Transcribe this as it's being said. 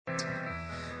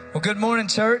Well, good morning,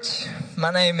 church.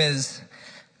 My name is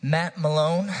Matt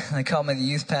Malone. They call me the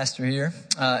youth pastor here.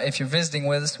 If you're visiting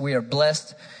with us, we are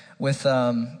blessed with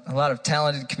a lot of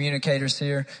talented communicators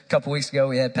here. A couple weeks ago,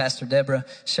 we had Pastor Deborah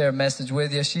share a message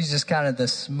with you. She's just kind of the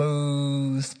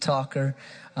smooth talker.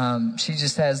 She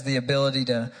just has the ability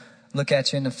to look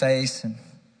at you in the face and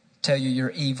tell you you're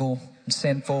evil and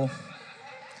sinful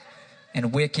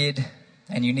and wicked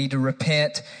and you need to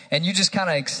repent. And you just kind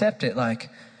of accept it like,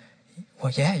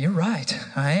 well, yeah, you're right.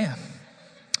 I am.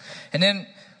 And then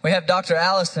we have Dr.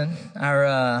 Allison,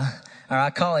 I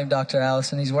call him Dr.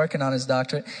 Allison. He's working on his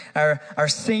doctorate. Our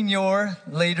senior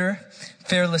leader,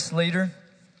 fearless leader.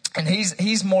 And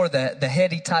he's more the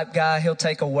heady type guy. He'll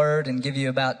take a word and give you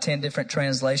about 10 different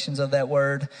translations of that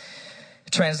word.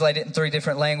 Translate it in 3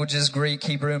 different languages, Greek,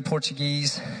 Hebrew, and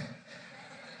Portuguese.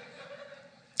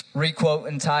 Requote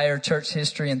entire church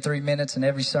history in 3 minutes in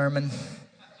every sermon.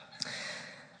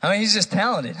 I mean, he's just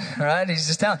talented, right? He's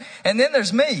just talented. And then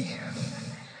there's me.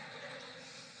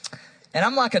 And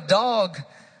I'm like a dog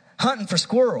hunting for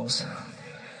squirrels.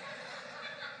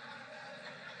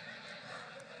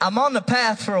 I'm on the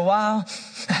path for a while,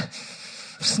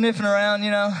 sniffing around,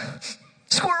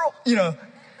 squirrel,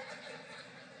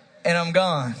 and I'm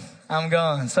gone.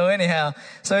 So anyhow,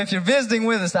 if you're visiting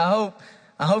with us, I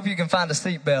hope you can find a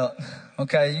seatbelt.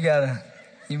 Okay,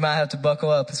 you might have to buckle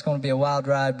up. It's going to be a wild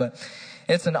ride, but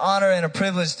it's an honor and a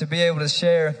privilege to be able to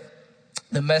share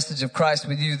the message of Christ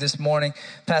with you this morning.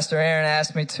 Pastor Aaron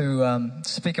asked me to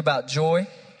speak about joy.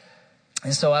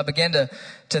 And so I began to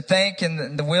think,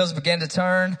 and the wheels began to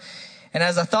turn. And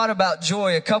as I thought about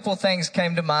joy, a couple of things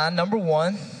came to mind. Number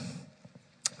one,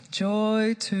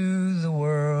 joy to the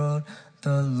world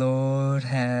the Lord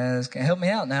has. Help me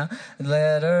out now.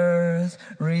 Let earth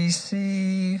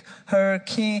receive her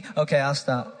King. Okay, I'll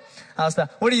stop.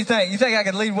 What do you think? You think I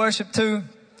could lead worship too?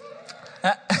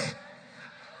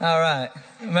 All right.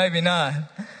 Maybe not.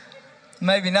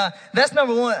 That's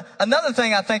number one. Another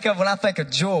thing I think of when I think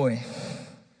of joy,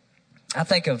 I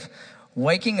think of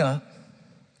waking up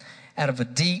out of a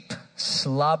deep,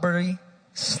 slobbery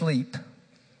sleep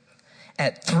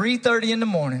at 3:30 in the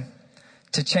morning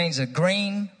to change a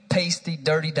green, pasty,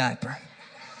 dirty diaper.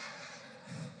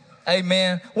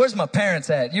 Amen. Where's my parents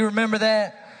at? You remember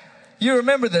that? You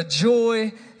remember the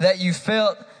joy that you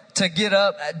felt to get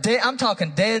up? I'm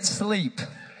talking dead sleep.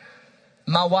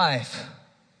 My wife,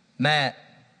 Matt,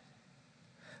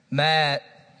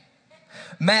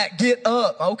 get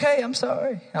up. Okay, I'm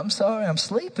sorry. I'm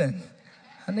sleeping.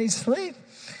 I need sleep.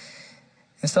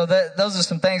 And so those are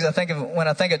some things I think of when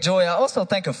I think of joy. I also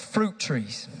think of fruit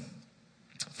trees.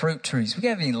 Fruit trees. We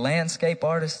got any landscape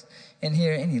artists in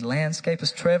here? Any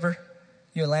landscapers? Trevor,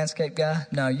 you a landscape guy?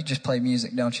 No, you just play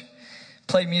music, don't you?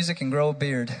 Play music and grow a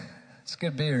beard. It's a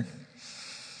good beard.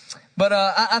 But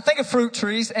I think of fruit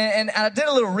trees, and I did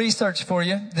a little research for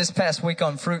you this past week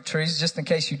on fruit trees, just in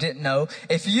case you didn't know.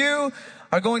 If you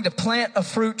are going to plant a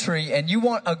fruit tree and you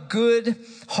want a good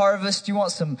harvest, you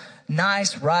want some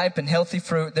nice, ripe, and healthy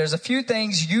fruit, there's a few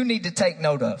things you need to take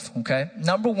note of, okay?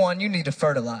 Number one, you need to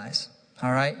fertilize,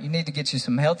 all right? You need to get you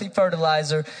some healthy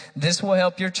fertilizer. This will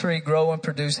help your tree grow and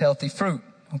produce healthy fruit,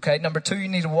 okay? Number two, you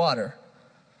need to water.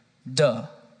 Duh,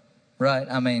 right?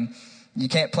 I mean, you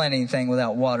can't plant anything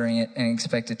without watering it and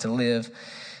expect it to live,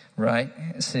 right?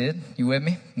 Sid, you with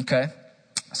me? Okay.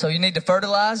 So you need to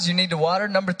fertilize, you need to water.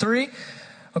 Number three,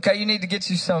 okay, you need to get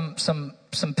you some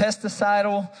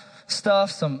pesticidal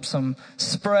stuff, some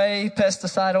spray,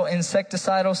 pesticidal,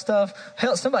 insecticidal stuff.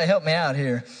 Somebody help me out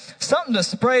here. Something to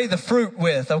spray the fruit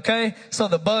with, okay? So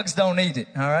the bugs don't eat it,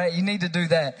 all right? You need to do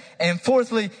that. And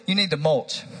fourthly, you need to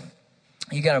mulch.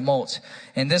 You got to mulch.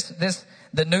 And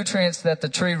the nutrients that the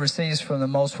tree receives from the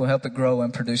mulch will help it grow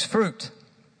and produce fruit.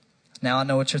 Now I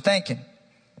know what you're thinking.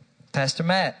 Pastor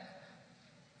Matt,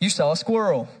 you saw a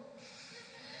squirrel.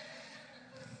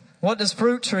 What does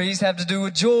fruit trees have to do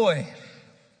with joy?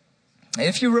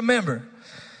 If you remember,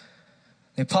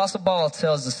 the Apostle Paul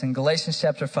tells us in Galatians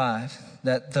chapter 5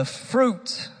 that the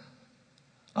fruit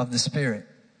of the Spirit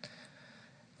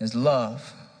is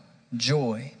love,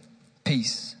 joy,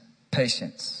 peace,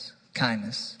 patience,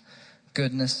 kindness,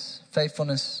 goodness,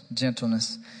 faithfulness,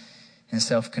 gentleness, and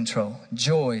self-control.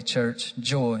 Joy, church,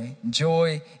 joy.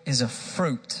 Joy is a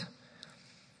fruit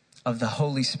of the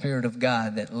Holy Spirit of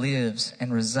God that lives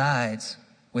and resides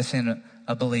within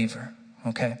a believer.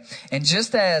 Okay? And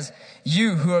just as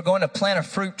you who are going to plant a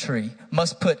fruit tree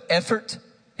must put effort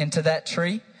into that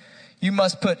tree, you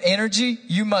must put energy,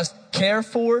 you must care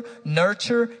for,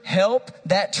 nurture, help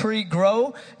that tree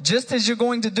grow. Just as you're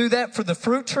going to do that for the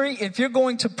fruit tree, if you're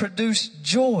going to produce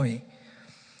joy,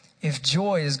 if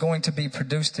joy is going to be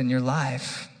produced in your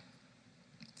life,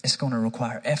 It's going to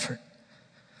require effort.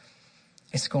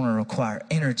 It's going to require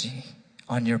energy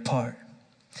on your part.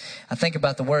 I think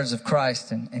about the words of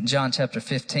Christ in John chapter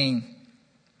 15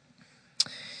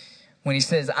 when he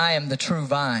says, I am the true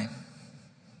vine.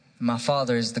 My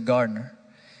Father is the gardener.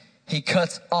 He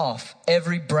cuts off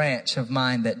every branch of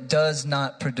mine that does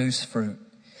not produce fruit.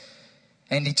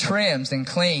 And he trims and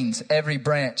cleans every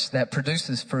branch that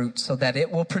produces fruit so that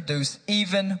it will produce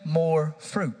even more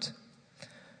fruit.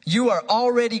 You are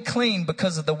already clean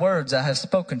because of the words I have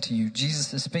spoken to you.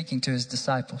 Jesus is speaking to his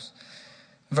disciples.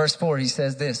 Verse 4, he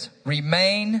says this,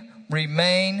 remain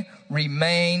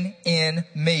in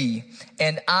me,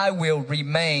 and I will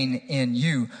remain in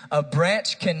you. A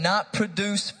branch cannot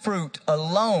produce fruit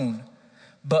alone,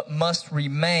 but must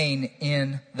remain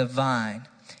in the vine.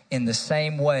 In the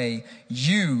same way,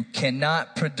 you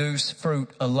cannot produce fruit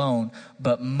alone,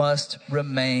 but must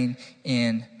remain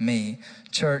in me.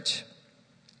 Church,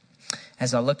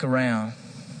 as I look around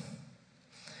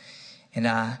and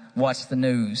I watch the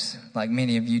news like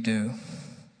many of you do,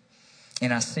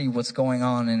 and I see what's going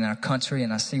on in our country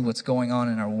and I see what's going on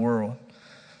in our world,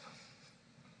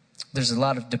 there's a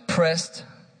lot of depressed,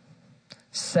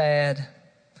 sad,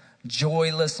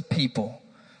 joyless people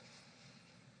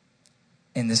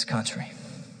in this country.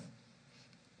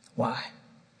 Why?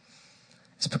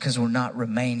 It's because we're not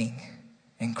remaining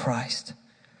in Christ.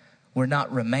 We're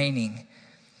not remaining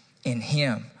in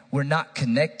him. We're not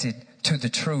connected to the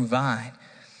true vine,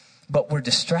 but we're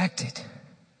distracted.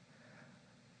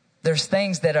 There's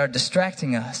things that are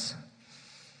distracting us.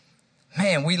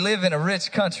 Man, we live in a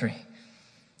rich country.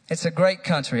 It's a great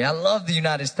country. I love the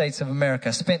United States of America.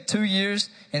 I spent 2 years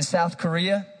in South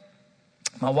Korea.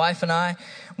 My wife and I,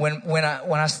 when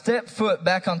I stepped foot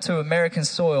back onto American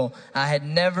soil, I had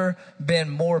never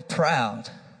been more proud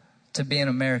to be an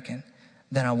American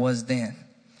than I was then,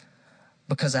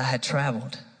 because I had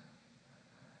traveled.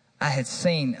 I had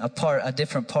seen a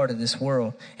different part of this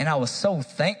world, and I was so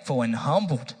thankful and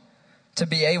humbled to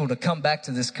be able to come back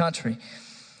to this country.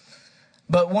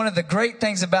 But one of the great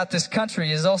things about this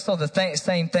country is also the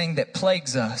same thing that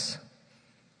plagues us.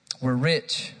 We're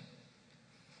rich.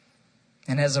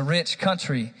 And as a rich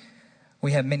country,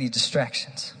 we have many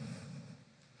distractions.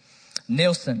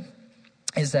 Nielsen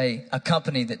is a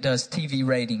company that does TV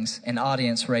ratings and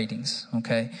audience ratings,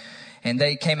 okay? And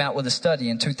they came out with a study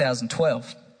in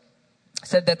 2012.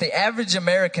 Said that the average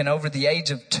American over the age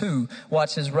of 2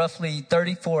 watches roughly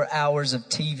 34 hours of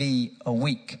TV a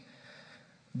week.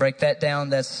 Break that down,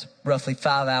 that's roughly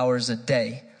 5 hours a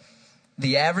day.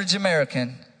 The average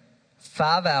American,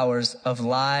 5 hours of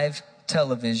live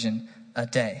television a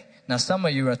day. Now, some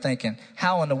of you are thinking,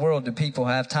 how in the world do people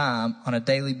have time on a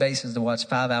daily basis to watch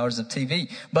 5 hours of TV?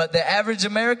 But the average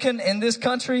American in this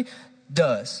country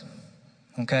does,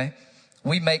 okay?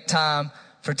 We make time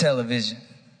for television.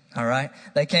 All right.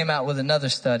 They came out with another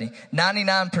study.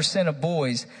 99% of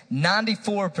boys,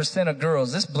 94% of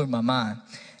girls. This blew my mind.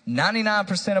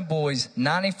 99% of boys,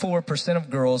 94% of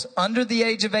girls under the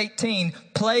age of 18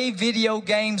 play video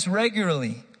games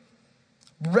regularly.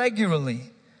 Regularly.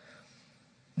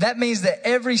 That means that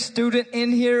every student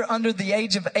in here under the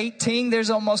age of 18, there's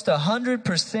almost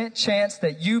 100% chance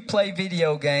that you play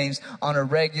video games on a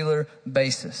regular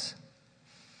basis.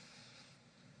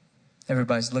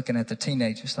 Everybody's looking at the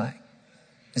teenagers like,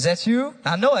 is that you?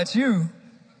 I know it's you.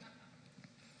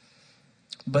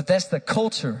 But that's the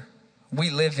culture we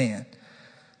live in.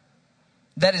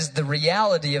 That is the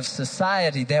reality of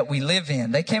society that we live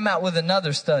in. They came out with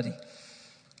another study,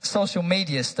 social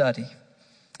media study.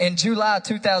 In July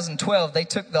 2012, they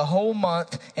took the whole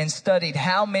month and studied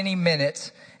how many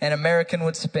minutes an American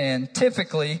would spend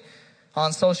typically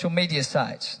on social media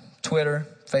sites, Twitter,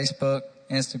 Facebook,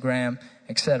 Instagram,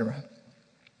 etc.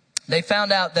 They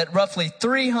found out that roughly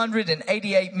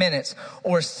 388 minutes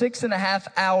or 6.5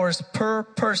 hours per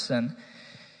person,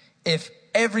 if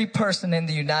every person in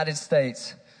the United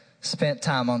States spent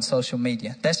time on social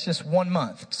media. That's just 1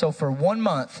 month. So for 1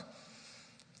 month,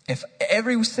 if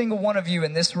every single one of you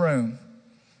in this room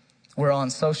were on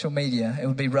social media, it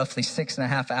would be roughly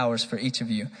 6.5 hours for each of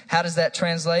you. How does that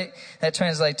translate? That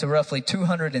translates to roughly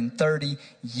 230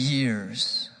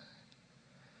 years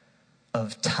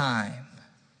of time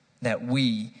that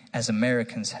we as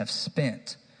Americans have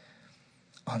spent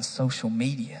on social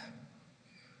media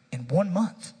in 1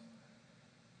 month.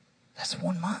 That's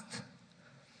 1 month.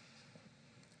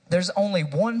 There's only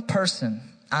one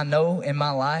person I know in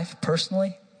my life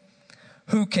personally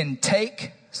who can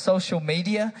take social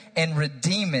media and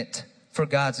redeem it for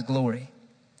God's glory.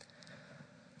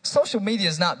 Social media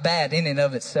is not bad in and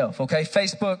of itself, okay?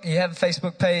 Facebook, you have a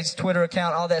Facebook page, Twitter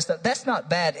account, all that stuff. That's not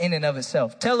bad in and of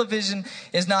itself. Television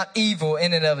is not evil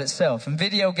in and of itself. And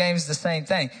video games, the same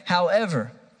thing.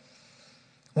 However,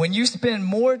 when you spend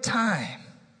more time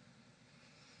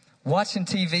watching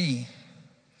TV,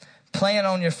 playing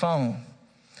on your phone,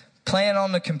 playing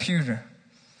on the computer,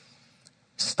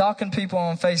 stalking people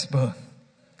on Facebook,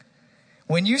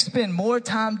 when you spend more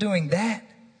time doing that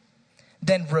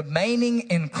than remaining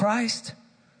in Christ,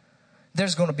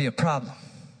 there's going to be a problem.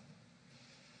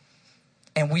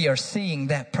 And we are seeing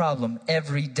that problem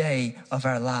every day of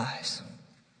our lives.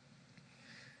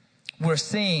 We're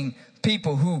seeing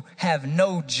people who have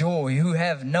no joy, who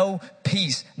have no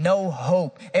peace, no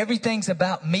hope. Everything's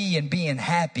about me and being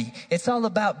happy. It's all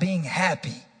about being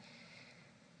happy.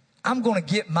 I'm going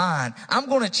to get mine. I'm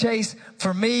going to chase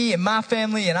for me and my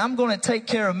family, and I'm going to take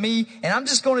care of me, and I'm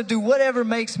just going to do whatever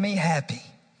makes me happy.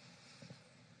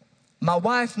 My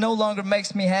wife no longer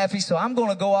makes me happy, so I'm going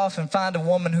to go off and find a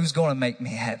woman who's going to make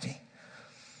me happy.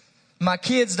 My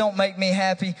kids don't make me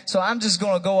happy, so I'm just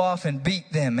going to go off and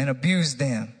beat them and abuse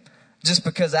them just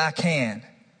because I can,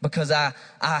 because I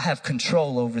have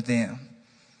control over them.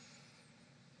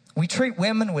 We treat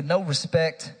women with no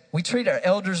respect. We treat our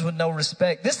elders with no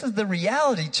respect. This is the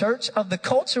reality, church, of the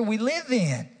culture we live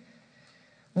in.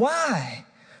 Why?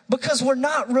 Because we're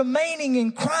not remaining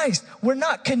in Christ. We're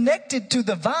not connected to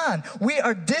the vine. We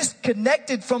are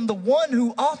disconnected from the one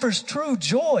who offers true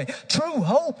joy, true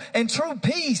hope, and true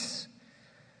peace.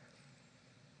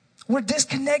 We're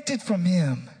disconnected from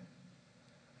him.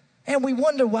 And we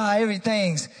wonder why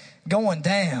everything's going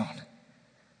down.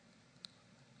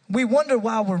 We wonder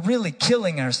why we're really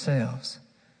killing ourselves.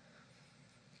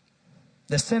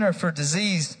 The Center for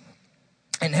Disease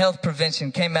and Health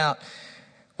Prevention came out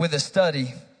with a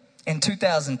study in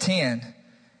 2010,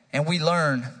 and we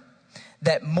learned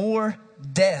that more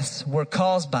deaths were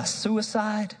caused by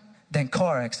suicide than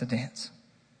car accidents.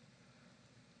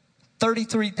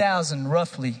 33,000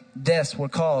 roughly deaths were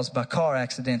caused by car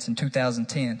accidents in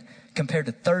 2010 compared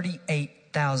to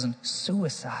 38,000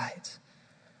 suicides.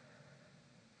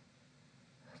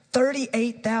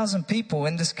 38,000 people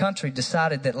in this country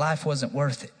decided that life wasn't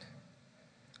worth it.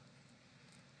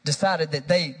 Decided that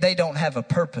they don't have a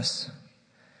purpose.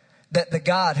 That the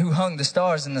God who hung the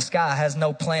stars in the sky has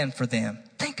no plan for them.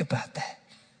 Think about that.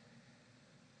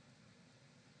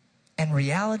 And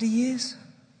reality is,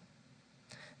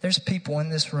 there's people in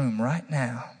this room right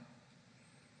now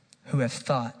who have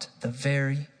thought the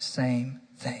very same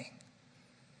thing.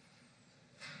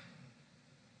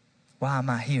 Why am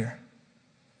I here?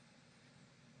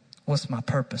 What's my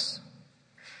purpose?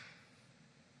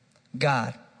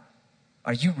 God,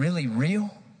 are you really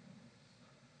real?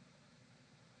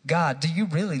 God, do you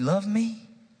really love me?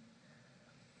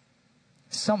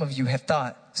 Some of you have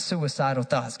thought suicidal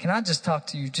thoughts. Can I just talk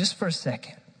to you just for a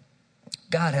second?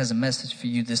 God has a message for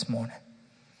you this morning.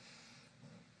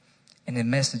 And the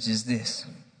message is this: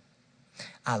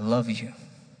 I love you.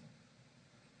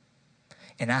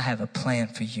 And I have a plan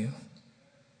for you.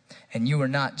 And you are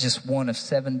not just one of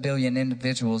 7 billion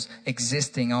individuals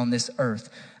existing on this earth.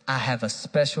 I have a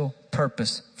special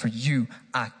purpose for you.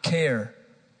 I care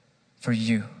for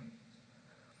you.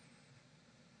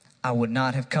 I would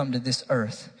not have come to this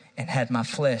earth and had my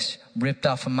flesh ripped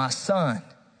off of my son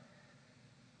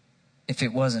if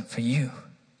it wasn't for you.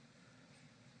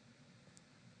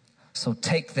 So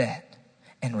take that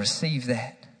and receive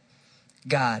that.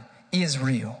 God is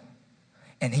real,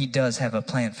 and he does have a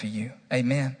plan for you.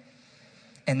 Amen.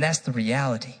 And that's the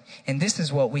reality. And this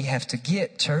is what we have to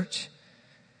get, church.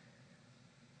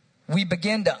 We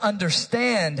begin to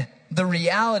understand the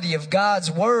reality of God's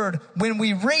word when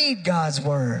we read God's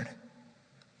word.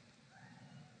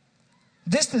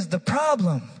 This is the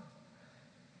problem.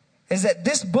 Is that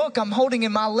this book I'm holding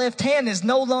in my left hand is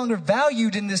no longer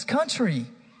valued in this country.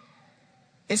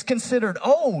 It's considered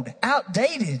old,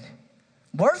 outdated,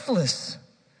 worthless.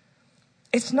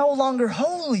 It's no longer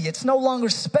holy. It's no longer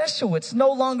special. It's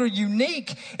no longer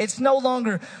unique. It's no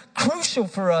longer crucial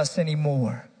for us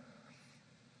anymore.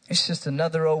 It's just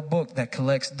another old book that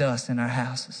collects dust in our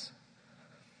houses.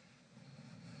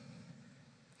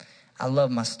 I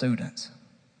love my students.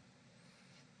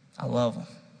 I love them.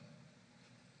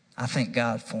 I thank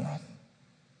God for them.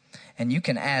 And you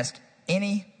can ask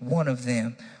any one of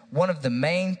them. One of the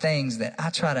main things that I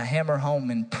try to hammer home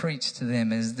and preach to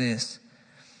them is this: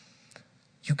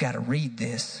 you got to read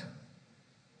this.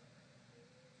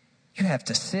 You have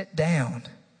to sit down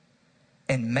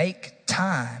and make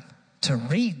time to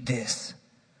read this.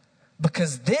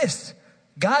 Because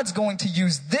God's going to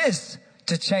use this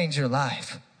to change your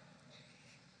life.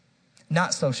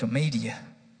 not social media,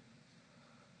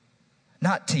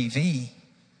 not TV,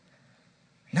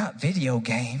 not video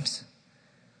games.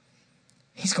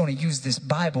 He's going to use this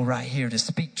Bible right here to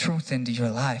speak truth into your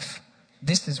life.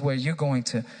 This is where you're going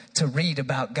to read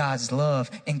about God's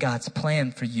love and God's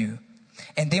plan for you.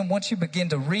 And then once you begin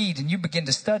to read and you begin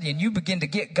to study and you begin to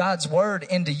get God's word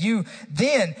into you,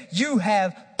 then you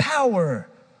have power.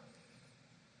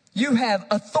 You have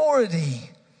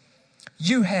authority.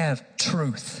 You have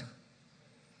truth.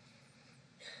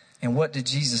 And what did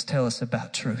Jesus tell us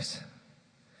about truth?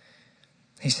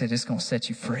 He said it's going to set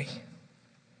you free.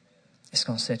 It's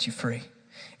going to set you free.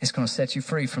 It's going to set you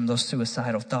free from those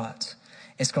suicidal thoughts.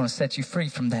 It's going to set you free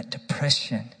from that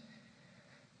depression,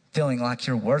 feeling like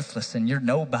you're worthless and you're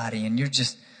nobody and you're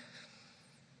just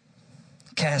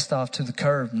cast off to the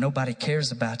curb. Nobody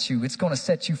cares about you. It's going to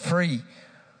set you free.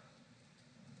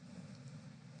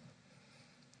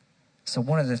 So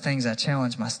one of the things I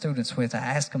challenge my students with, I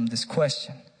ask them this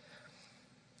question.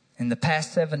 In the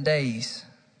past 7 days,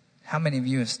 how many of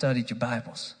you have studied your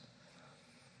Bibles?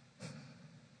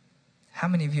 How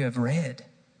many of you have read?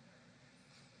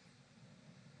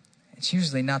 It's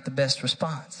usually not the best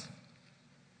response.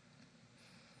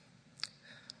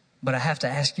 But I have to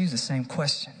ask you the same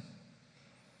question.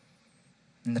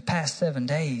 In the past 7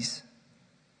 days,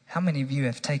 how many of you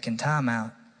have taken time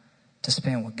out to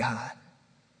spend with God?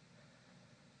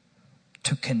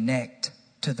 To connect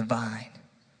to the vine?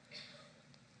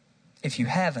 If you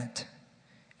haven't,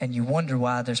 and you wonder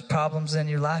why there's problems in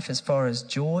your life as far as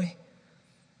joy,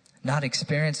 not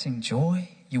experiencing joy,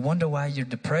 you wonder why you're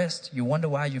depressed, you wonder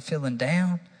why you're feeling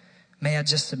down, may I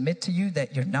just submit to you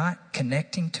that you're not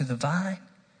connecting to the vine?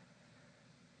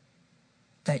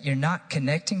 That you're not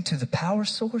connecting to the power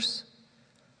source?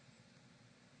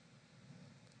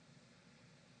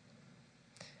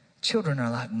 Children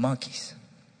are like monkeys.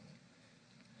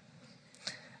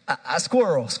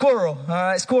 Squirrel, all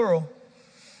right, squirrel.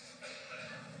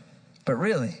 But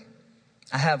really,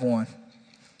 I have one.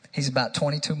 He's about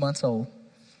 22 months old.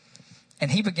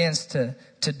 And he begins to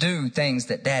do things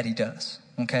that Daddy does,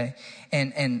 okay?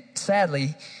 And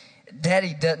sadly,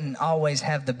 Daddy doesn't always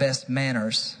have the best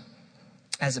manners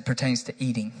as it pertains to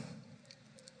eating,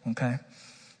 okay?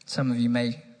 Some of you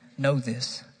may know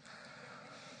this.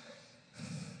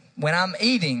 When I'm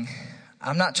eating,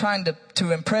 I'm not trying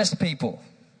to impress people,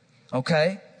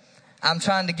 okay? I'm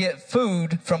trying to get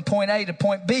food from point A to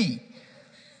point B.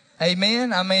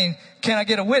 Amen? I mean, can I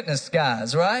get a witness,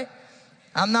 guys, right?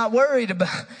 I'm not worried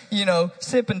about,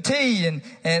 sipping tea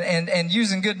and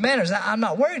using good manners. I'm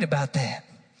not worried about that.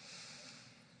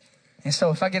 And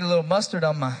so if I get a little mustard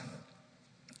on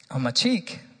my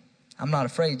cheek, I'm not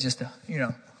afraid just to,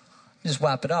 just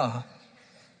wipe it off.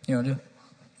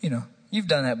 You've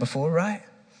done that before, right?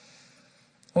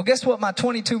 Well, guess what my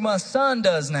 22-month son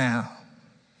does now?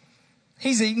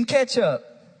 He's eating ketchup.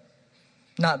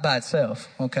 Not by itself,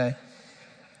 okay?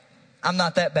 I'm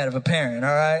not that bad of a parent,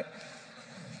 all right?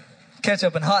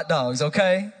 Ketchup and hot dogs,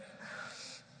 okay?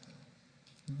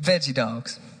 Veggie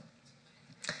dogs.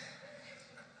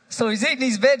 So he's eating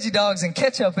these veggie dogs and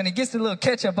ketchup, and he gets a little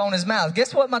ketchup on his mouth.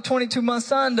 Guess what my 22-month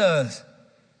son does?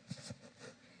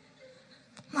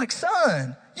 I'm like,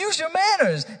 son, use your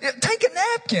manners. Take a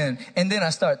napkin. And then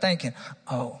I start thinking,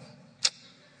 oh,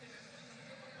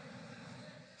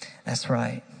 that's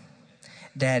right.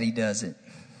 Daddy does it.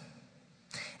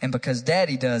 And because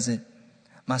Daddy does it,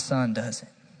 my son does it.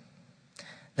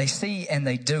 They see and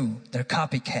they do. They're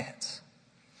copycats.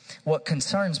 What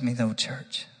concerns me, though,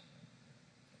 church,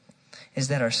 is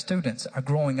that our students are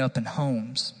growing up in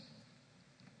homes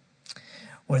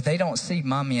where they don't see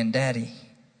mommy and daddy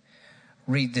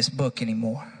read this book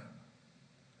anymore.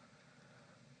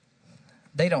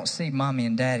 They don't see mommy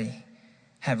and daddy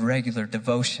have regular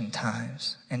devotion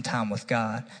times and time with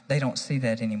God. They don't see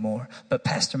that anymore. But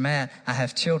Pastor Matt, I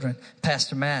have children.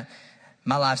 Pastor Matt,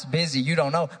 my life's busy. You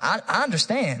don't know. I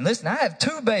understand. Listen, I have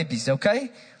 2 babies,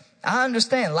 okay? I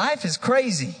understand. Life is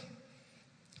crazy.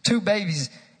 2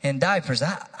 babies in diapers.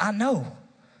 I know.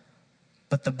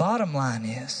 But the bottom line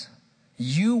is,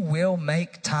 you will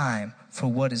make time for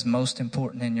what is most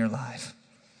important in your life.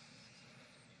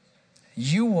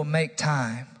 You will make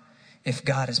time if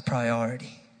God is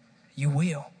priority. You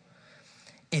will.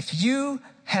 If you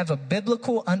have a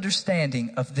biblical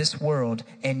understanding of this world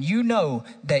and you know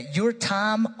that your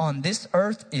time on this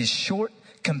earth is short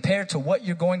compared to what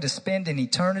you're going to spend in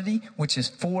eternity, which is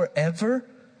forever,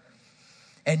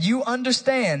 and you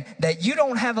understand that you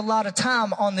don't have a lot of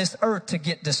time on this earth to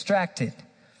get distracted,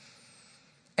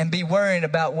 and be worrying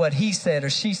about what he said or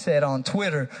she said on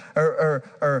Twitter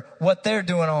or what they're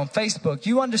doing on Facebook.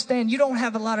 You understand you don't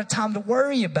have a lot of time to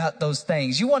worry about those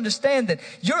things. You understand that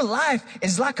your life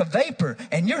is like a vapor,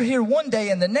 and you're here one day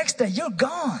and the next day you're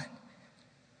gone.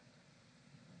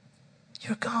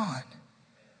 You're gone.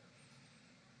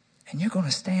 And you're going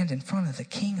to stand in front of the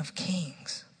King of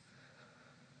Kings.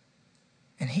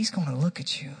 And he's going to look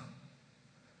at you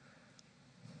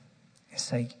and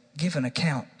say, give an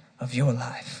account of your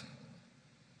life.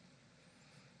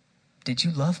 Did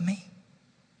you love me?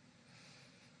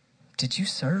 Did you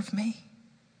serve me?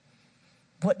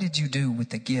 What did you do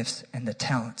with the gifts and the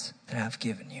talents that I've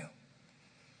given you?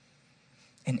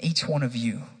 And each one of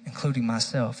you, including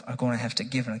myself, are going to have to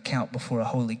give an account before a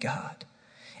holy God.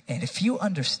 And if you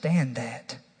understand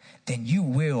that, then you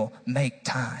will make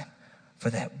time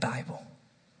for that Bible.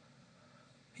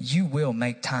 You will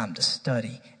make time to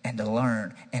study and to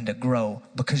learn and to grow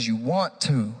because you want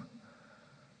to.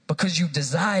 Because you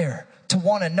desire to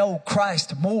want to know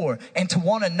Christ more and to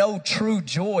want to know true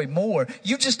joy more.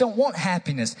 You just don't want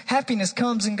happiness. Happiness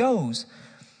comes and goes.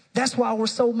 That's why we're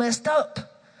so messed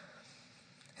up.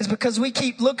 It's because we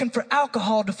keep looking for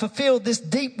alcohol to fulfill this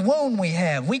deep wound we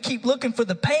have. We keep looking for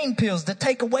the pain pills to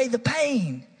take away the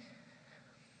pain.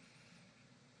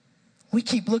 We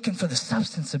keep looking for the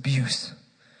substance abuse.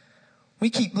 We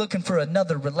keep looking for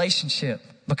another relationship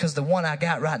because the one I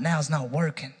got right now is not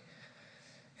working.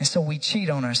 And so we cheat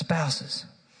on our spouses.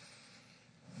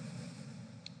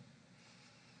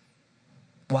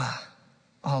 Why?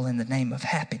 All in the name of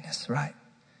happiness, right?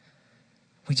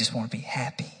 We just want to be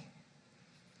happy.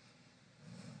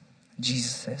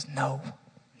 Jesus says, no,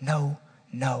 no,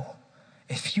 no.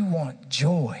 If you want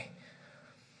joy,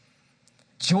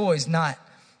 joy is not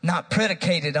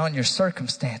predicated on your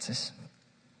circumstances.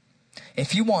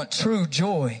 If you want true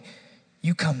joy,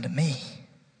 you come to me.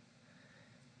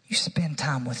 You spend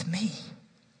time with me.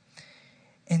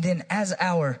 And then as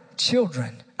our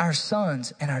children, our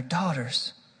sons and our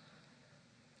daughters,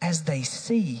 as they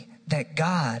see that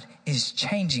God is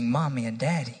changing mommy and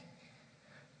daddy,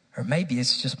 or maybe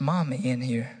it's just mommy in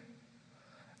here.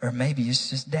 Or maybe it's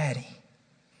just daddy.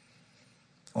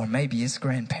 Or maybe it's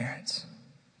grandparents.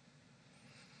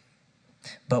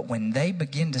 But when they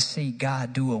begin to see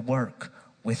God do a work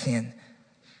within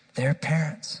their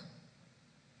parents,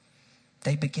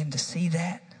 they begin to see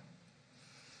that,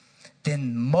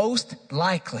 then most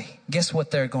likely, guess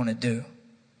what they're going to do?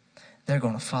 They're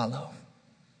going to follow.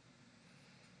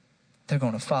 They're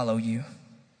going to follow you.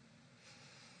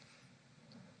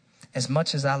 As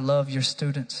much as I love your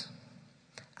students,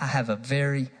 I have a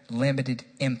very limited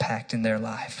impact in their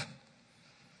life.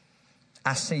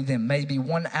 I see them maybe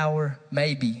 1 hour,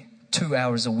 maybe 2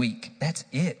 hours a week. That's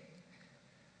it.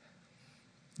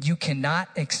 You cannot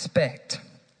expect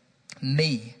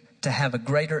me to have a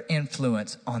greater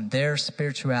influence on their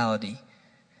spirituality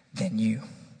than you.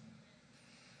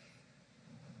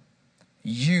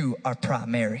 You are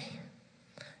primary.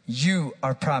 You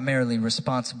are primarily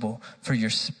responsible for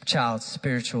your child's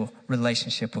spiritual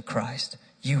relationship with Christ.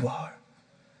 You are.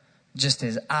 Just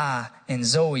as I and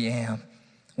Zoe am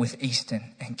with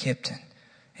Easton and Kipton.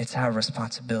 It's our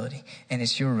responsibility, and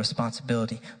it's your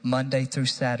responsibility. Monday through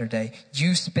Saturday,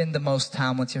 you spend the most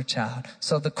time with your child.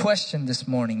 So the question this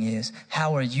morning is,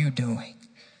 how are you doing?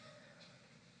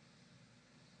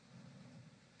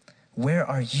 Where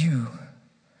are you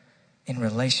in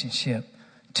relationship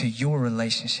to your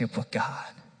relationship with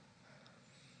God?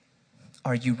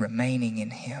 Are you remaining in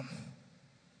Him?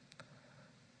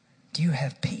 Do you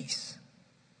have peace?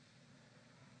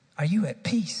 Are you at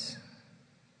peace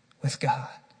with God?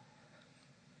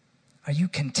 Are you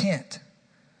content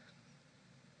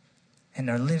and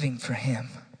are living for Him?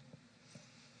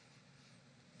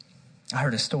 I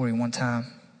heard a story one time.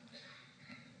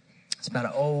 It's about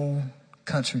an old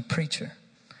country preacher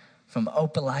from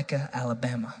Opelika,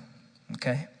 Alabama.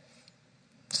 Okay?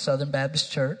 Southern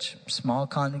Baptist Church, small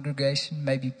congregation,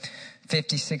 maybe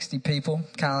 50, 60 people,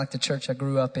 kind of like the church I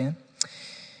grew up in.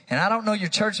 And I don't know your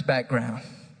church background,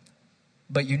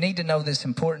 but you need to know this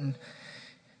important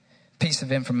piece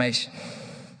of information.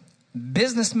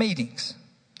 Business meetings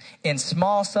in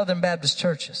small Southern Baptist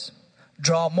churches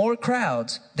draw more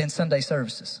crowds than Sunday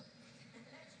services.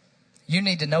 You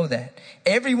need to know that.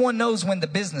 Everyone knows when the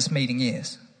business meeting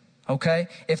is. Okay?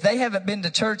 If they haven't been to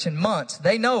church in months,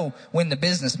 they know when the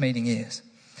business meeting is.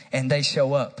 And they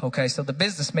show up. Okay? So the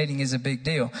business meeting is a big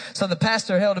deal. So the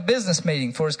pastor held a business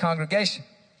meeting for his congregation.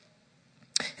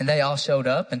 And they all showed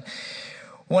up, and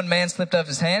one man slipped up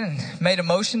his hand and made a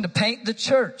motion to paint the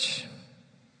church.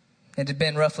 It had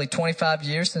been roughly 25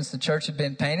 years since the church had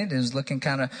been painted. It was looking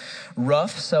kind of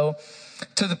rough. So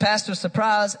To the pastor's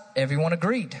surprise, everyone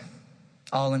agreed.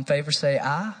 All in favor say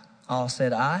aye. All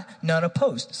said aye. None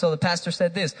opposed. So the pastor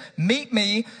said this, meet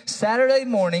me Saturday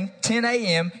morning, 10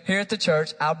 a.m. here at the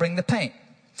church. I'll bring the paint.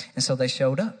 And so they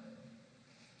showed up.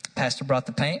 Pastor brought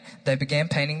the paint. They began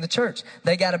painting the church.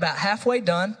 They got about halfway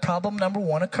done. Problem number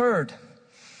one occurred.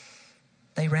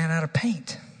 They ran out of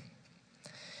paint.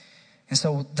 And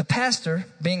so the pastor,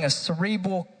 being a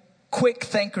cerebral, quick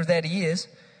thinker that he is,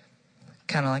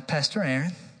 kind of like Pastor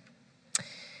Aaron,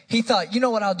 he thought, you know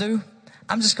what I'll do?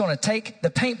 I'm just going to take the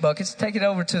paint buckets, take it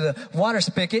over to the water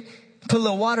spigot, put a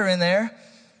little water in there,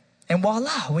 and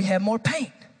voila, we have more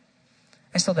paint.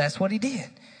 And so that's what he did.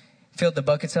 Filled the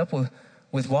buckets up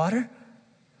with water,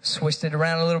 swished it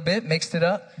around a little bit, mixed it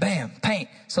up, bam, paint.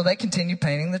 So they continued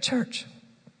painting the church.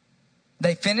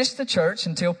 They finished the church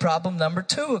until problem number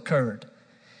 2 occurred.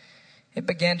 It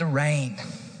began to rain.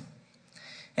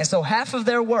 And so half of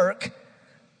their work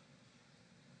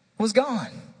was gone.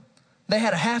 They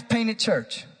had a half-painted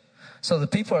church. So the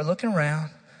people are looking around.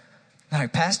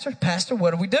 Like, Pastor,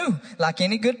 what do we do? Like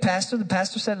any good pastor, the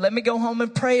pastor said, let me go home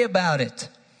and pray about it.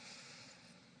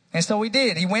 And so he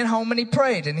did. He went home and he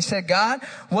prayed. And he said, God,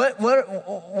 what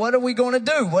are we going to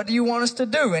do? What do you want us to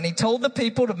do? And he told the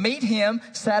people to meet him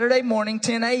Saturday morning,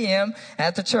 10 a.m.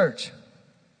 at the church.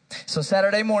 So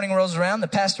Saturday morning rolls around. The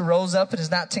pastor rolls up in his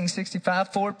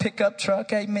 1965 Ford pickup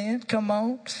truck. Amen. Come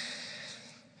on.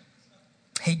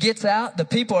 He gets out. The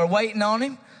people are waiting on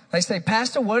him. They say,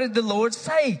 Pastor, what did the Lord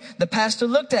say? The pastor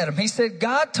looked at him. He said,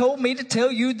 God told me to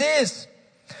tell you this.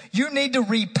 You need to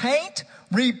repaint,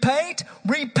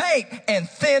 and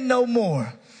thin no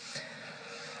more.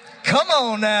 Come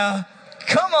on now.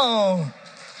 Come on.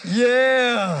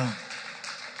 Yeah.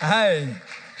 Hey,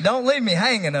 don't leave me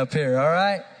hanging up here, all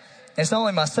right? It's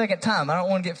only my second time. I don't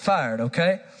want to get fired,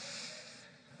 okay?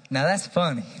 Now, that's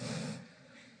funny.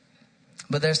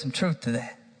 But there's some truth to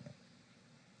that.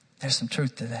 There's some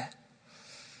truth to that.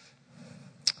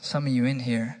 Some of you in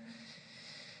here,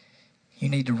 you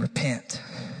need to repent.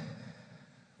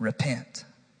 Repent.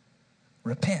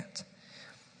 Repent.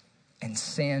 And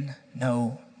sin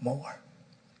no more.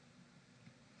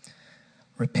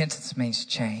 Repentance means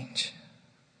change.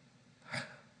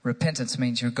 Repentance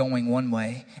means you're going one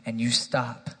way and you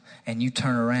stop and you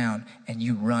turn around and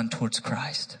you run towards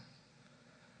Christ.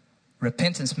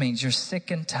 Repentance means you're sick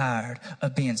and tired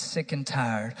of being sick and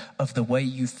tired of the way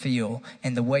you feel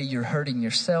and the way you're hurting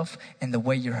yourself and the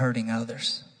way you're hurting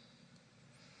others.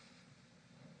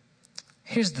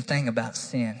 Here's the thing about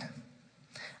sin.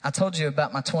 I told you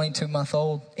about my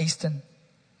 22-month-old Easton.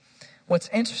 What's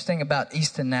interesting about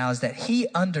Easton now is that he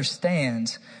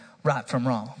understands right from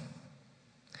wrong.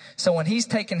 So when he's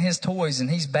taking his toys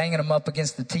and he's banging them up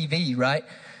against the TV, right?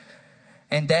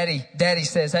 And daddy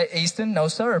says, hey, Easton, no,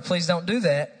 sir, please don't do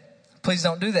that. Please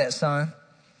don't do that, son.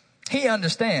 He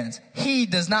understands. He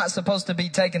does not supposed to be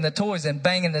taking the toys and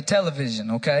banging the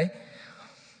television, okay?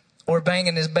 Or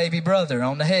banging his baby brother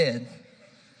on the head.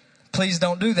 Please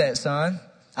don't do that, son.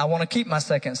 I want to keep my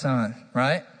second son,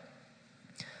 right?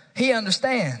 He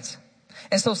understands.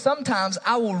 And so sometimes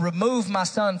I will remove my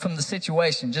son from the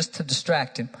situation just to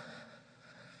distract him.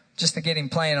 Just to get him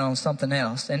playing on something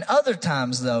else. And other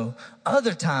times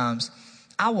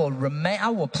I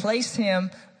will place him,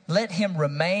 let him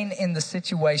remain in the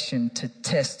situation to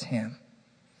test him.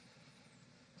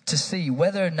 To see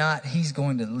whether or not he's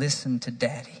going to listen to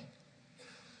daddy.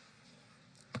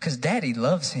 Because daddy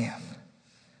loves him.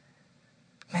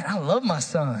 Man, I love my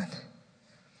son.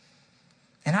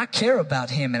 And I care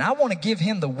about him. And I want to give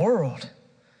him the world.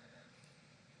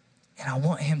 And I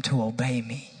want him to obey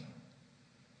me.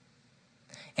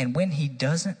 And when he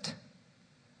doesn't,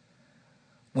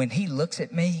 when he looks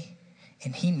at me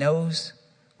and he knows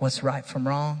what's right from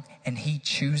wrong and he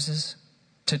chooses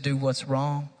to do what's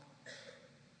wrong,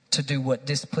 to do what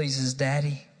displeases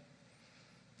daddy,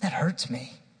 that hurts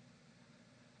me.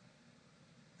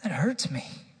 That hurts me.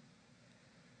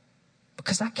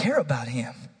 Because I care about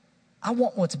him. I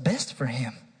want what's best for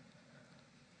him.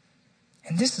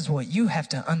 And this is what you have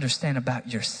to understand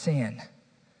about your sin.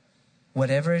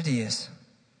 Whatever it is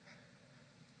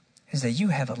that you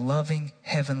have a loving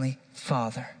heavenly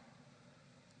Father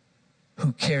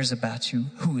who cares about you,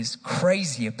 who is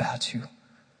crazy about you.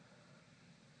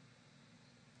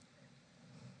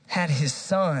 Had his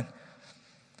son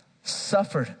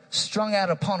suffered, strung out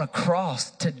upon a cross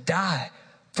to die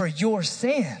for your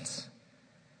sins.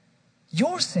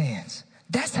 Your sins.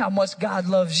 That's how much God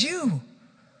loves you.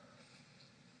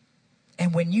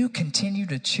 And when you continue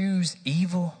to choose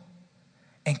evil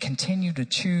and continue to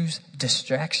choose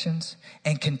distractions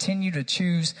and continue to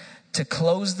choose to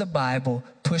close the Bible,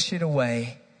 push it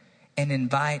away, and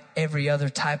invite every other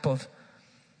type of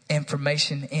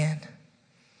information in,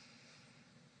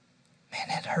 man,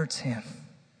 that hurts him.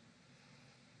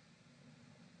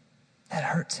 That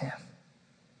hurts him.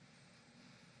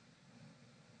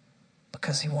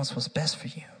 Because he wants what's best for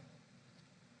you.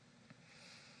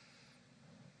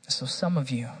 So some of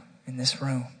you in this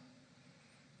room,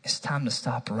 it's time to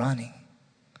stop running.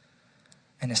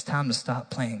 And it's time to stop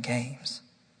playing games.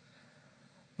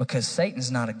 Because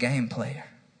Satan's not a game player.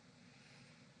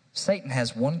 Satan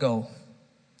has one goal: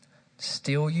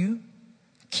 steal you,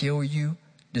 kill you,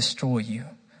 destroy you.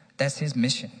 That's his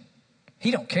mission.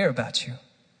 He don't care about you.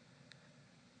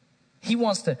 He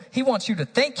wants you to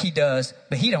think he does,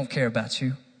 but he don't care about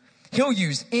you. He'll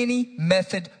use any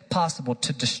method possible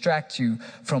to distract you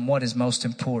from what is most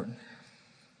important.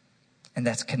 And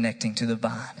that's connecting to the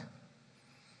vine.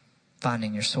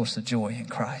 Finding your source of joy in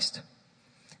Christ.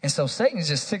 And so Satan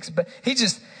he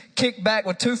just kicked back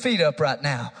with 2 feet up right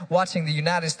now, watching the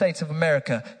United States of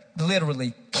America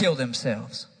literally kill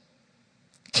themselves.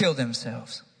 Kill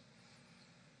themselves.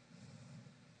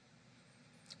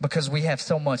 Because we have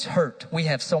so much hurt, we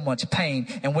have so much pain,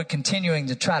 and we're continuing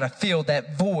to try to fill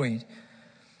that void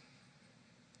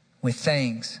with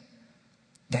things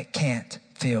that can't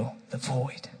fill the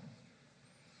void.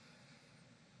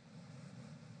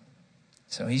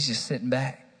 So he's just sitting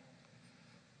back,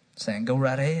 saying, go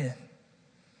right ahead.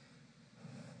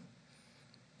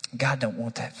 God don't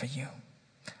want that for you.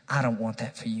 I don't want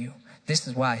that for you. This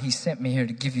is why he sent me here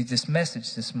to give you this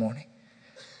message this morning.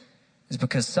 It's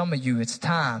because some of you, it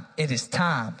is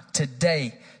time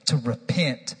today to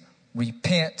repent,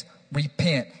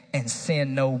 and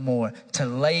sin no more. To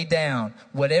lay down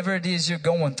whatever it is you're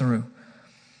going through.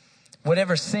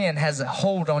 Whatever sin has a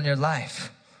hold on your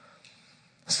life.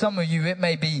 Some of you, it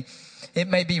may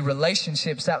be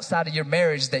relationships outside of your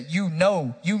marriage that you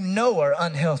know are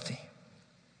unhealthy.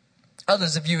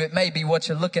 Others of you, it may be what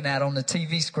you're looking at on the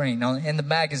TV screen, in the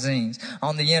magazines,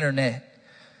 on the internet.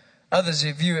 Others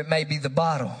of you, it may be the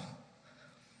bottle.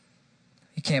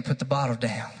 You can't put the bottle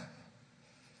down.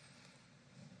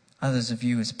 Others of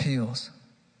you, it's pills.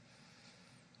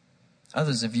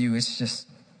 Others of you, it's just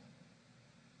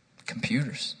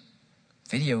computers,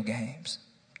 video games,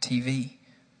 TV,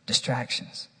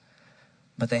 distractions.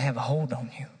 But they have a hold on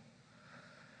you.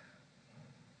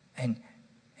 And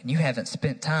you haven't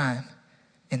spent time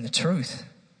in the truth.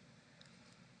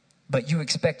 But you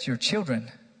expect your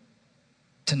children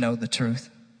to know the truth.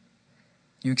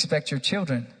 You expect your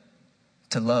children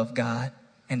to love God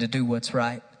and to do what's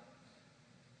right.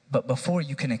 But before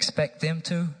you can expect them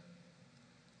to,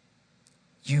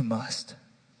 you must.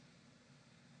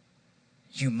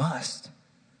 You must.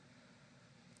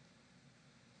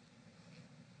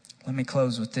 Let me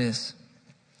close with this.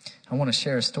 I want to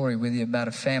share a story with you about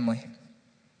a family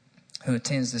who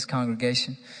attends this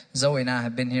congregation. Zoe and I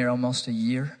have been here almost a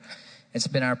year. It's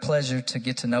been our pleasure to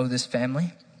get to know this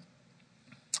family.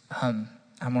 I'm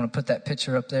going to put that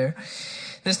picture up there.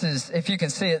 This is, if you can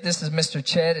see it, this is Mr.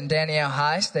 Ched and Danielle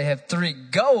Heist. They have 3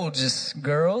 gorgeous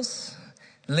girls,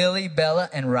 Lily, Bella,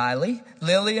 and Riley.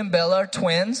 Lily and Bella are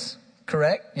twins,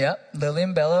 correct? Yep, Lily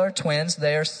and Bella are twins.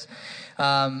 They're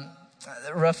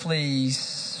roughly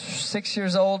 6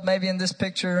 years old, maybe in this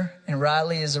picture, and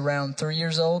Riley is around 3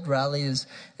 years old. Riley is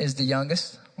the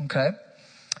youngest, okay?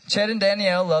 Ched and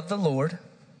Danielle love the Lord.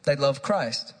 They love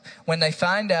Christ. When they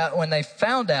found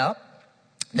out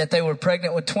that they were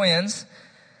pregnant with twins,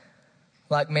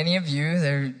 like many of you,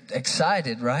 they're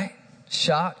excited, right?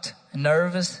 Shocked,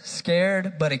 nervous,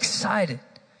 scared, but excited.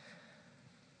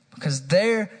 Because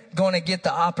they're going to get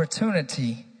the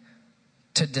opportunity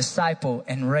to disciple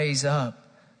and raise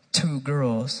up 2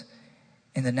 girls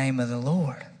in the name of the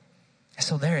Lord. And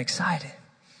so they're excited.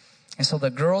 And so the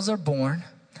girls are born.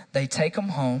 They take them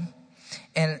home.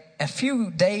 And a few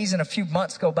days and a few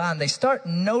months go by, and they start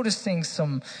noticing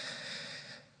some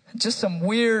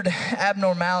weird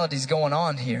abnormalities going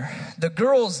on here. The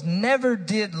girls never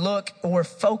did look or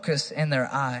focus in their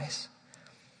eyes.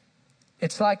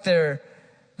 It's like their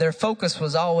focus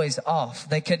was always off.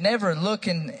 They could never look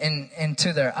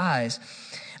into their eyes.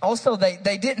 Also,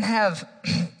 they didn't have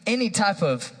any type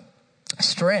of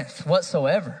strength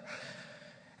whatsoever.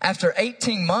 After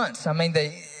 18 months, I mean,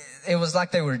 it was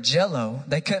like they were jello.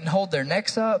 They couldn't hold their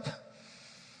necks up.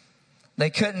 They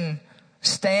couldn't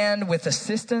stand with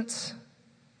assistance.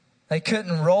 They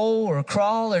couldn't roll or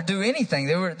crawl or do anything.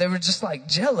 They were just like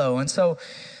jello. And so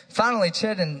finally,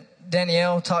 Ched and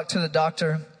Danielle talked to the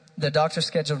doctor. The doctor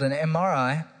scheduled an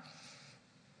MRI.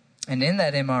 And in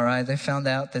that MRI, they found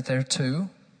out that their 2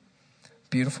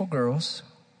 beautiful girls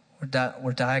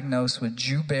were diagnosed with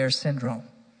Joubert syndrome.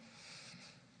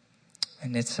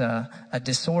 And it's a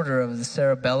disorder of the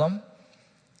cerebellum,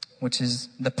 which is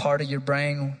the part of your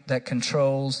brain that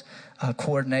controls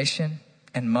coordination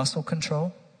and muscle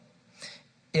control.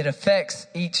 It affects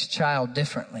each child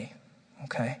differently,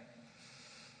 okay?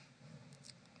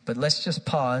 But let's just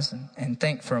pause and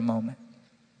think for a moment.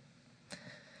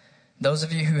 Those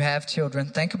of you who have children,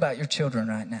 think about your children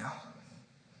right now.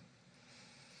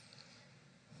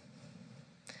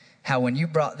 How when you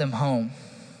brought them home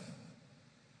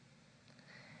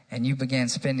and you began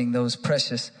spending those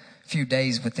precious few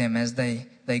days with them as they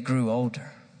grew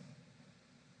older,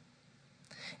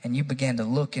 and you began to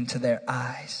look into their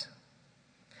eyes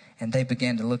and they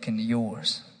began to look into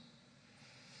yours,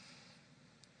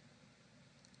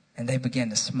 and they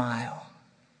began to smile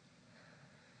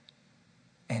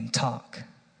and talk.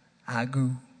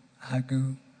 Agu.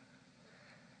 You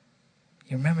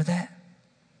remember that?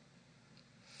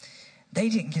 They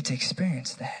didn't get to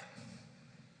experience that.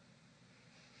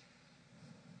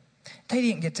 They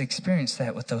didn't get to experience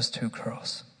that with those two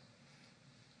girls.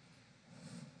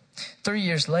 3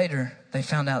 years later, they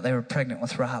found out they were pregnant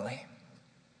with Riley.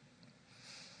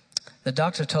 The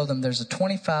doctor told them there's a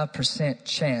 25%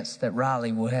 chance that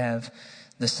Riley would have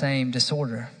the same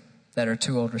disorder that her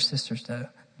two older sisters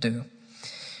do.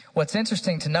 What's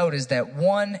interesting to note is that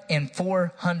 1 in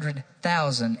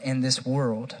 400,000 in this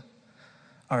world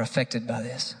are affected by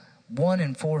this. 1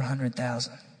 in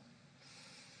 400,000.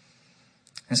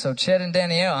 And so Chet and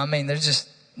Danielle, I mean,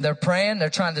 they're praying. They're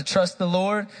trying to trust the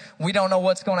Lord. We don't know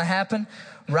what's going to happen.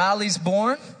 Riley's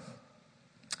born.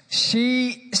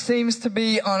 She seems to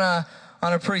be on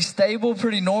a pretty stable,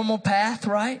 pretty normal path,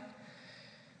 right?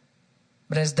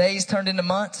 But as days turned into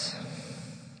months,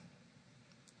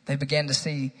 they began to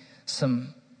see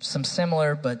some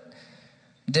similar but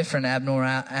different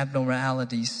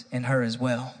abnormalities in her as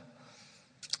well.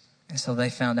 And so they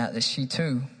found out that she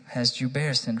too has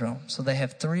Joubert syndrome. So they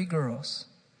have 3 girls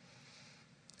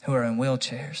who are in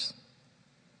wheelchairs,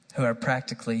 who are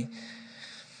practically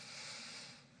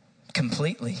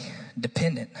completely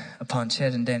dependent upon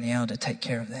Chet and Danielle to take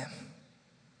care of them.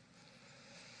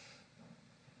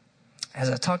 As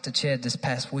I talked to Chet this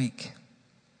past week,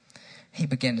 he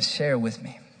began to share with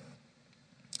me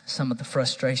some of the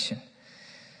frustration,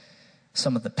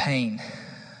 some of the pain,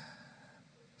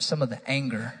 some of the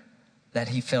anger that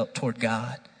he felt toward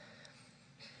God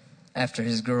after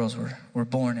his girls were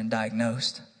born and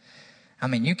diagnosed. I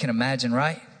mean, you can imagine,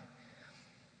 right?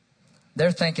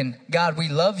 They're thinking, God, we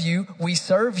love you. We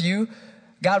serve you.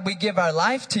 God, we give our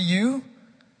life to you.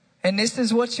 And this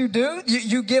is what you do?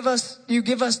 You give us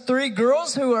 3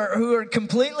 girls who are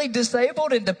completely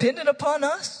disabled and dependent upon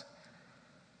us?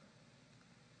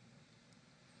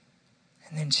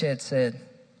 And then Chet said,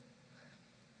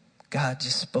 God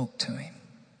just spoke to him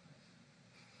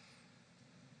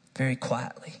very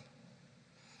quietly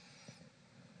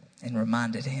and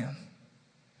reminded him,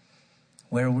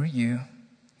 where were you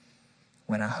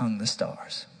when I hung the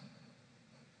stars?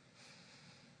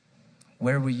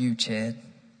 Where were you, Chet,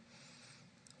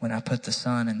 when I put the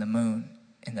sun and the moon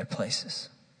in their places?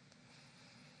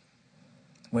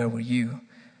 Where were you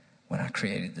when I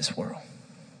created this world?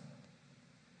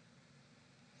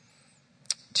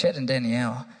 Chet and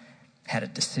Danielle had a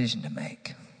decision to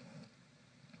make.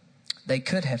 They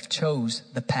could have chose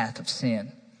the path of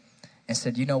sin and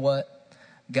said, you know what,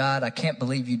 God, I can't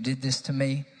believe you did this to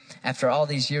me. After all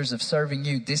these years of serving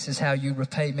you, this is how you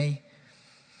repay me.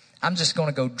 I'm just going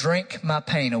to go drink my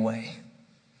pain away.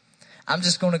 I'm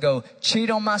just going to go cheat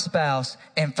on my spouse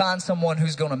and find someone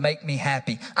who's going to make me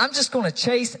happy. I'm just going to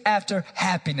chase after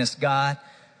happiness, God,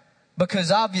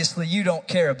 because obviously you don't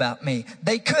care about me.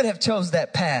 They could have chose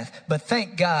that path, but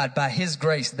thank God by his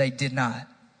grace they did not.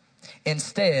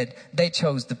 Instead, they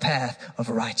chose the path of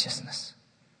righteousness.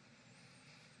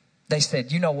 They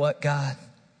said, you know what, God?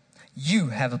 You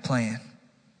have a plan.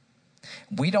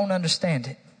 We don't understand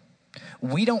it.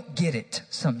 We don't get it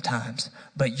sometimes,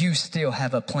 but you still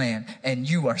have a plan, and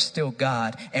you are still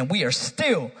God, and we are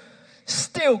still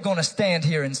going to stand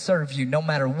here and serve you no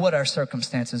matter what our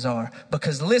circumstances are.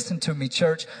 Because listen to me,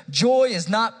 church, joy is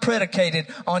not predicated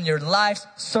on your life's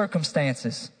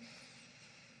circumstances.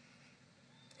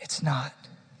 It's not.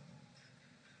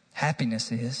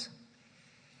 Happiness is.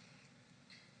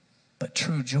 But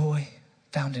true joy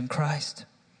found in Christ,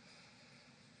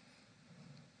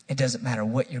 it doesn't matter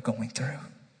what you're going through.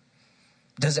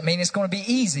 Doesn't mean it's going to be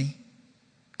easy.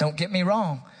 Don't get me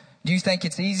wrong. Do you think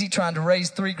it's easy trying to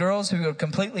raise 3 girls who are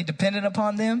completely dependent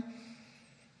upon them?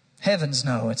 Heavens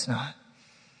no, it's not.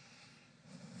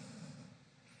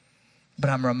 But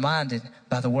I'm reminded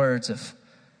by the words of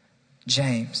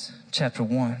James chapter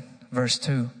 1, verse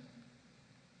 2.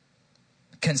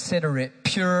 consider it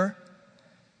pure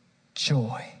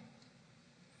joy.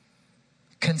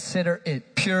 Consider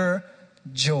it pure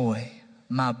joy,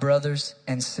 my brothers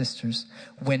and sisters,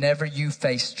 whenever you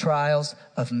face trials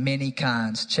of many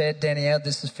kinds. Ched, Danielle,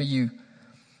 this is for you.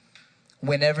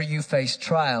 Whenever you face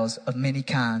trials of many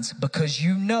kinds, because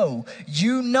you know,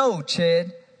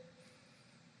 Ched,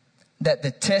 that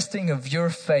the testing of your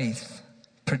faith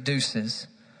produces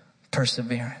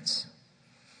perseverance.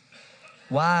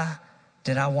 Why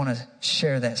did I want to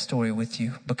share that story with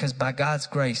you? Because by God's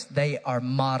grace, they are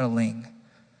modeling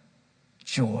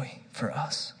joy for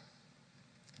us.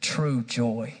 True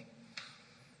joy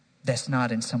that's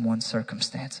not in someone's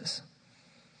circumstances.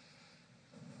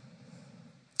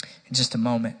 In just a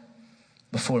moment,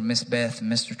 before Miss Beth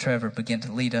and Mr. Trevor begin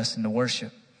to lead us into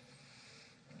worship,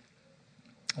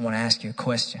 I want to ask you a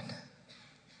question.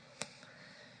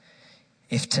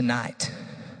 If tonight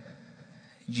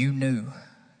you knew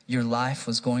your life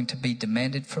was going to be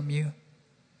demanded from you,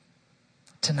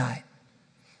 tonight,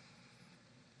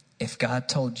 if God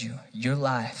told you your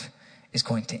life is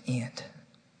going to end,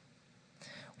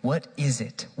 what is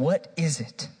it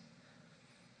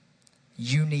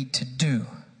you need to do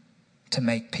to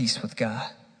make peace with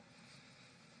God?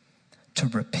 To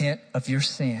repent of your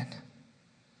sin,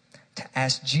 to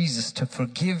ask Jesus to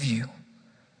forgive you,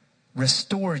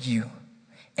 restore you,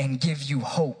 and give you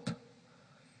hope.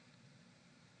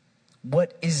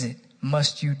 What is it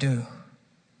must you do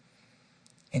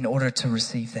in order to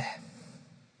receive that?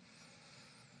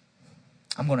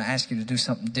 I'm going to ask you to do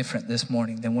something different this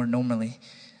morning than we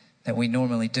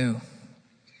normally do.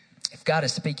 If God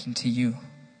is speaking to you,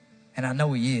 and I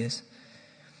know He is,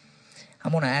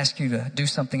 I'm going to ask you to do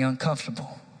something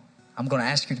uncomfortable. I'm going to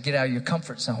ask you to get out of your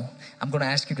comfort zone. I'm going to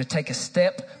ask you to take a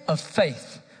step of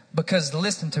faith. Because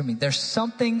listen to me, there's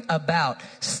something about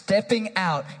stepping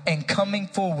out and coming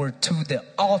forward to the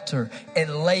altar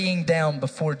and laying down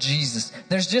before Jesus.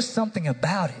 There's just something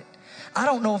about it. I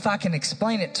don't know if I can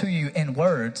explain it to you in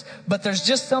words, but there's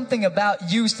just something about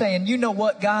you saying, you know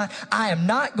what, God, I am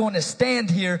not going to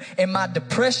stand here in my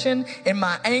depression, in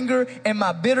my anger, in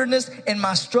my bitterness, in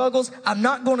my struggles. I'm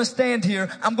not going to stand here.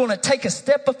 I'm going to take a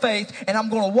step of faith and I'm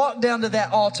going to walk down to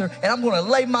that altar and I'm going to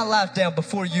lay my life down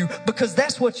before you because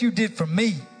that's what you did for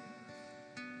me.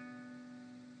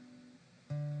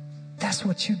 That's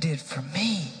what you did for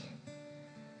me.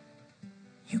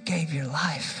 You gave your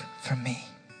life for me.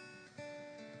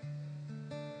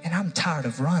 And I'm tired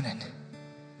of running.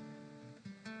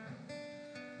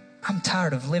 I'm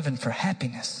tired of living for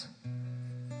happiness.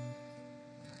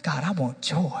 God, I want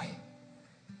joy.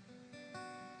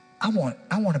 I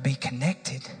want to be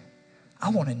connected. I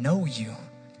want to know you.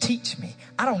 Teach me.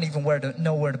 I don't even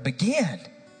know where to begin.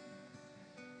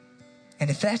 And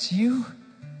if that's you,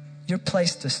 your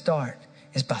place to start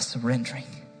is by surrendering.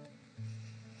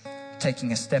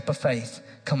 Taking a step of faith,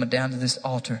 coming down to this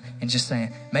altar and just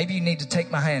saying, maybe you need to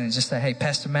take my hand and just say, hey,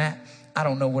 Pastor Matt, I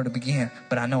don't know where to begin,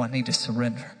 but I know I need to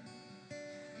surrender.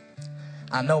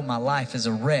 I know my life is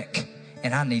a wreck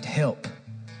and I need help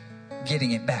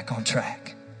getting it back on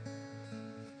track.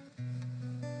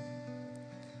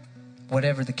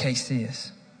 Whatever the case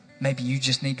is, maybe you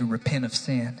just need to repent of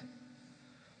sin.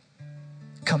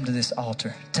 Come to this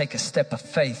altar. Take a step of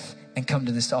faith and come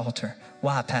to this altar.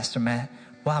 Why, Pastor Matt?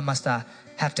 Why must I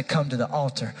have to come to the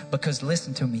altar? Because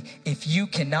listen to me, if you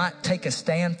cannot take a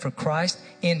stand for Christ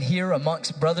in here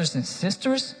amongst brothers and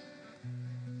sisters,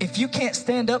 if you can't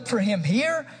stand up for Him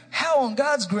here, how on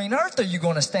God's green earth are you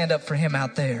going to stand up for Him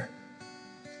out there?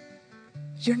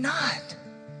 You're not.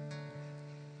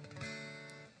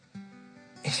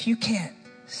 If you can't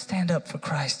stand up for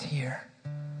Christ here,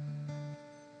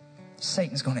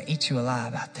 Satan's going to eat you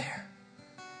alive out there.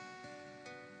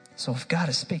 So if God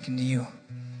is speaking to you,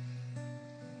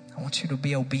 I want you to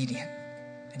be obedient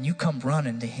and you come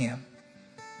running to Him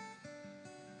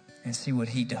and see what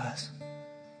He does.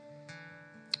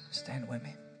 Stand with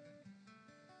me.